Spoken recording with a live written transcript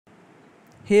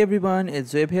Hey everyone,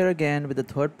 it's Zoeb here again with the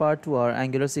third part to our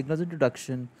Angular Signals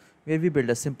introduction, where we build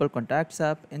a simple contacts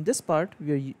app. In this part,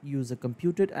 we use the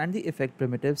computed and the effect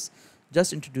primitives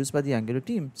just introduced by the Angular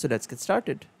team. So let's get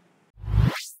started.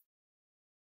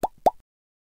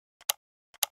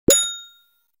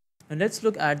 And let's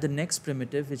look at the next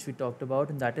primitive which we talked about,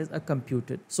 and that is a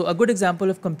computed. So a good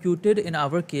example of computed in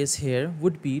our case here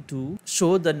would be to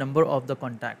show the number of the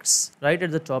contacts right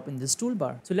at the top in this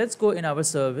toolbar. So let's go in our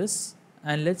service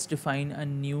and let's define a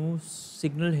new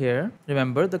signal here.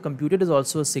 Remember, the computed is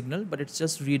also a signal, but it's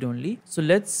just read only. So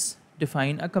let's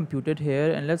define a computed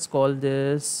here and let's call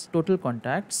this total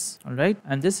contacts. All right,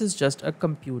 and this is just a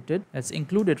computed. Let's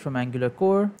include it from Angular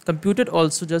core. Computed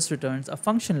also just returns a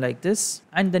function like this,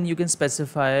 and then you can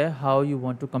specify how you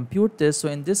want to compute this. So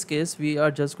in this case, we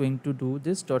are just going to do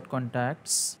this dot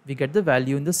contacts. We get the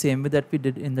value in the same way that we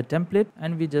did in the template,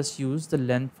 and we just use the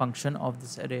length function of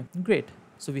this array. Great.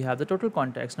 So we have the total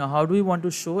contacts. Now how do we want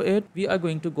to show it? We are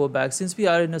going to go back. Since we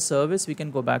are in a service, we can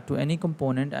go back to any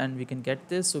component and we can get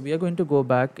this. So we are going to go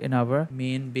back in our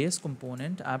main base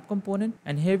component, app component,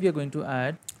 and here we are going to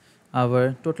add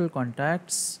our total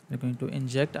contacts. We're going to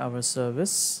inject our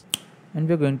service, and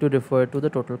we're going to refer to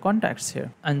the total contacts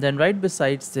here. And then right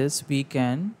besides this, we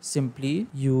can simply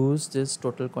use this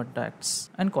total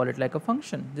contacts and call it like a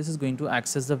function. This is going to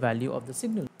access the value of the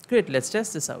signal. Great, let's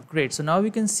test this out. Great, so now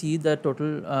we can see the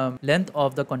total length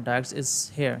of the contacts is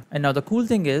here. And now the cool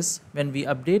thing is when we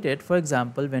update it, for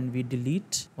example, when we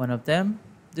delete one of them,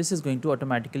 this is going to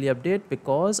automatically update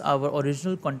because our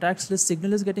original contacts list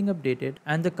signal is getting updated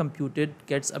and the computed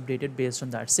gets updated based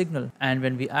on that signal. And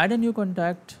when we add a new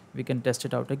contact, we can test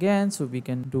it out again. So we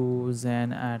can do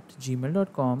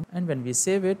zen@gmail.com, and when we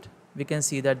save it, we can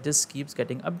see that this keeps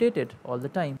getting updated all the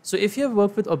time. So if you have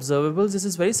worked with observables, this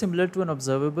is very similar to an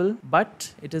observable,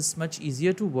 but it is much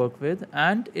easier to work with,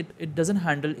 and it doesn't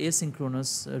handle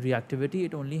asynchronous reactivity.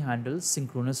 It only handles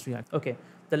synchronous react. Okay.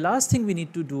 The last thing we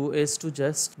need to do is to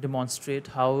just demonstrate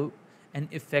how an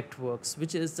effect works,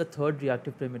 which is the third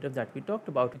reactive primitive that we talked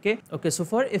about. Okay, so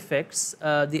for effects,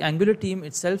 the Angular team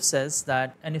itself says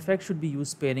that an effect should be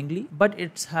used sparingly, but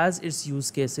it has its use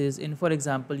cases. In, for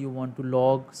example, you want to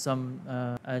log some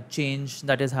change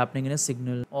that is happening in a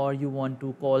signal, or you want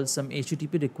to call some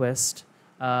HTTP request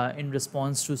in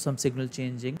response to some signal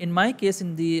changing. In my case,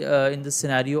 in the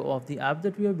scenario of the app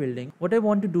that we are building, what I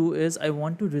want to do is I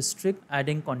want to restrict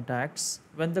adding contacts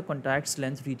when the contacts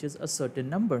length reaches a certain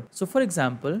number. So for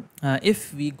example,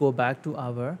 if we go back to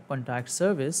our contact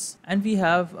service and we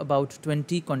have about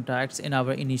 20 contacts in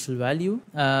our initial value,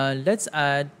 let's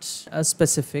add a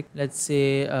specific, let's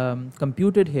say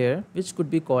computed here, which could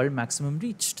be called maximum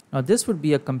reached. Now this would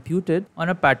be a computed on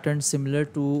a pattern similar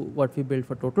to what we built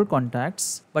for total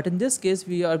contacts, but in this case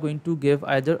we are going to give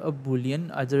either a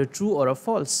boolean, either a true or a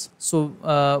false. So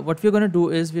what we're going to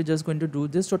do is we're just going to do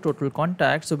this for total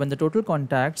contacts. So when the total contacts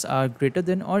are greater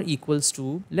than or equals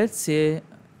to, let's say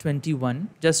 21,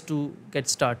 just to get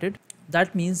started,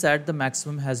 that means that the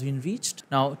maximum has been reached.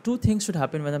 Now, two things should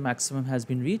happen when the maximum has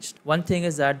been reached. One thing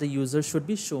is that the user should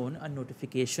be shown a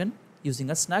notification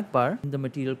using a snack bar in the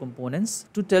material components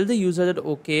to tell the user that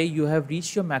okay, you have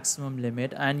reached your maximum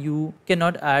limit and you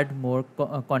cannot add more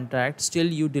contacts till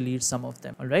you delete some of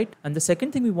them. All right, and the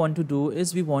second thing we want to do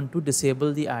is we want to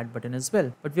disable the add button as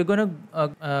well, but we're going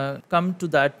to come to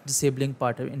that disabling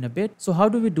part in a bit. So how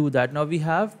do we do that? Now we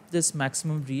have this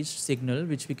maximum reached signal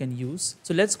which we can use.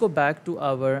 So let's go back to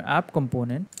our app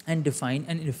component and define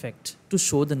an effect to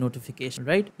show the notification.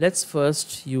 Right, let's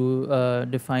first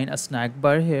define a snack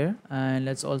bar here, and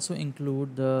let's also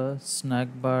include the snack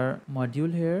bar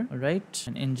module here. All right,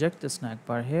 and inject the snack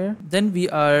bar here. Then we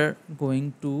are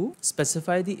going to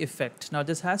specify the effect. Now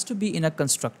this has to be in a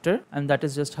constructor, and that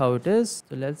is just how it is.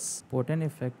 So let's put an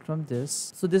effect from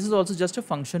this. So this is also just a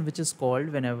function which is called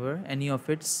whenever any of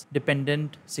its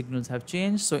dependent signals have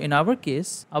changed. So in our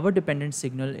case, our dependent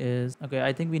signal is, okay,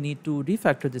 I think we need to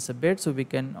refactor this a bit, so we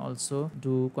can also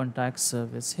do contact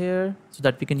service here so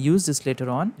that we can use this later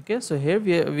on. Okay, so here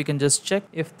we can just check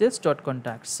if this dot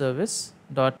contact service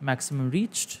dot maximum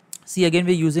reached. See, again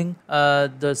we're using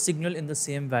the signal in the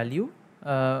same value,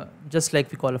 just like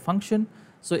we call a function.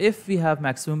 So if we have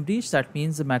maximum reach, that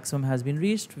means the maximum has been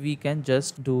reached. We can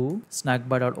just do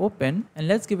snackbar.open, and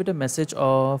let's give it a message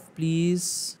of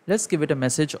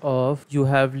you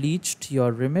have reached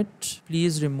your limit.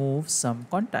 Please remove some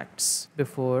contacts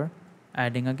before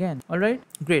adding again. All right,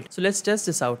 great. So let's test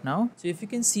this out now. So if you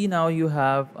can see now, you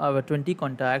have our 20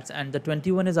 contacts and the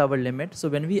 21 is our limit. So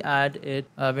when we add it,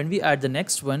 when we add the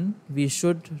next one, we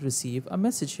should receive a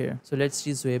message here. So let's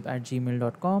see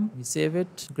zoeb@gmail.com. We save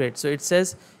it. Great. So it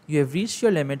says You have reached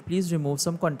your limit. Please remove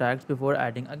some contacts before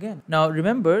adding again. Now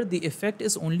remember, the effect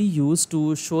is only used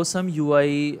to show some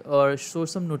UI or show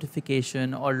some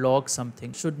notification or log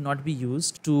something. Should not be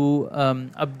used to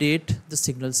update the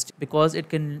signals because it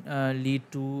can lead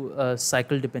to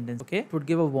cycle dependence. Okay, it would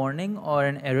give a warning or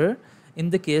an error in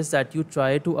the case that you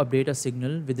try to update a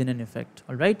signal within an effect.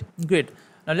 All right, great.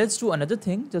 Now let's do another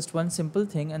thing, just one simple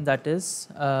thing, and that is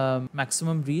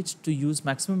maximum reach, to use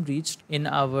maximum reach in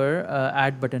our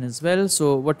add button as well.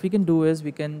 So what we can do is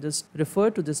we can just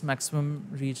refer to this maximum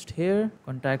reached here,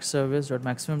 contact service dot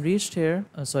maximum reached here.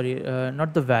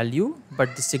 Not the value,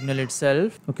 but the signal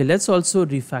itself. Okay, let's also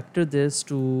refactor this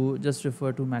to just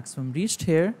refer to maximum reached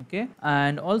here. Okay,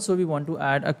 and also we want to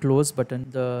add a close button,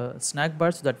 the snack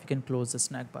bar, so that we can close the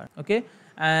snack bar. Okay.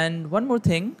 And one more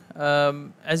thing,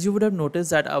 as you would have noticed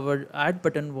that our add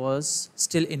button was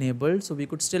still enabled, so we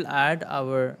could still add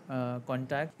our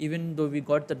contact even though we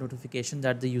got the notification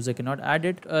that the user cannot add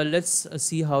it. Let's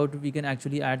see how we can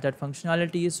actually add that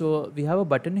functionality. So we have a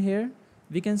button here.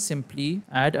 We can simply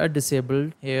add a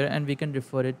disabled here and we can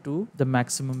refer it to the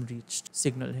maximum reached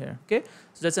signal here. Okay,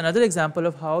 so that's another example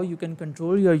of how you can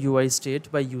control your UI state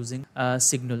by using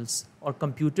signals or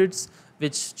computeds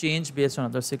which change based on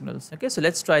other signals. Okay, so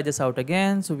let's try this out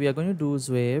again. So we are going to do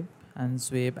Zwabe and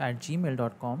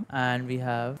zwabe@gmail.com, and we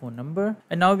have phone number,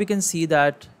 and now we can see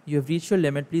that you have reached your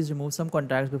limit. Please remove some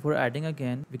contacts before adding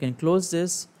again. We can close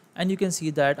this, and you can see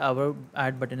that our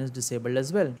add button is disabled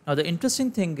as well. Now the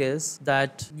interesting thing is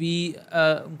that we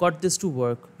got this to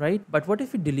work, right? But what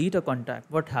if we delete a contact?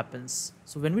 What happens?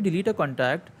 So when we delete a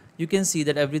contact, you can see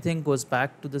that everything goes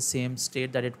back to the same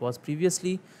state that it was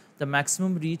previously. The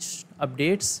maximum reach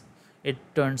updates, it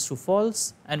turns to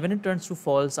false, and when it turns to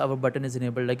false, our button is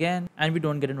enabled again and we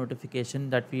don't get a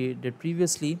notification that we did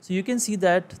previously. So you can see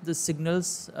that the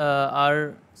signals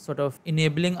are sort of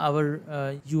enabling our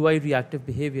UI reactive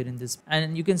behavior in this,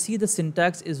 and you can see the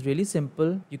syntax is really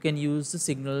simple. You can use the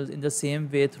signals in the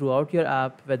same way throughout your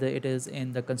app, whether it is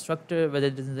in the constructor, whether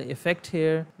it is in the effect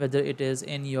here, whether it is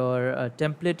in your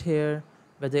template here,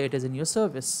 whether it is in your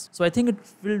service. So I think it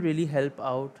will really help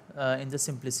out in the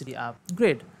Simplicity app.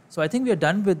 Great. So I think we are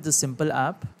done with the simple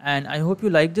app, and I hope you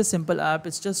like this simple app.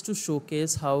 It's just to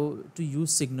showcase how to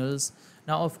use signals.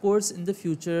 Now, of course, in the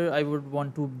future, I would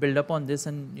want to build up on this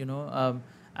and,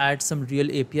 add some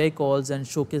real API calls and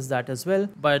showcase that as well.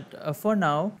 But for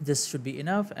now, this should be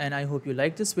enough, and I hope you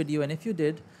liked this video. And if you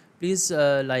did, please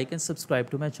like and subscribe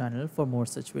to my channel for more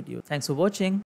such videos. Thanks for watching.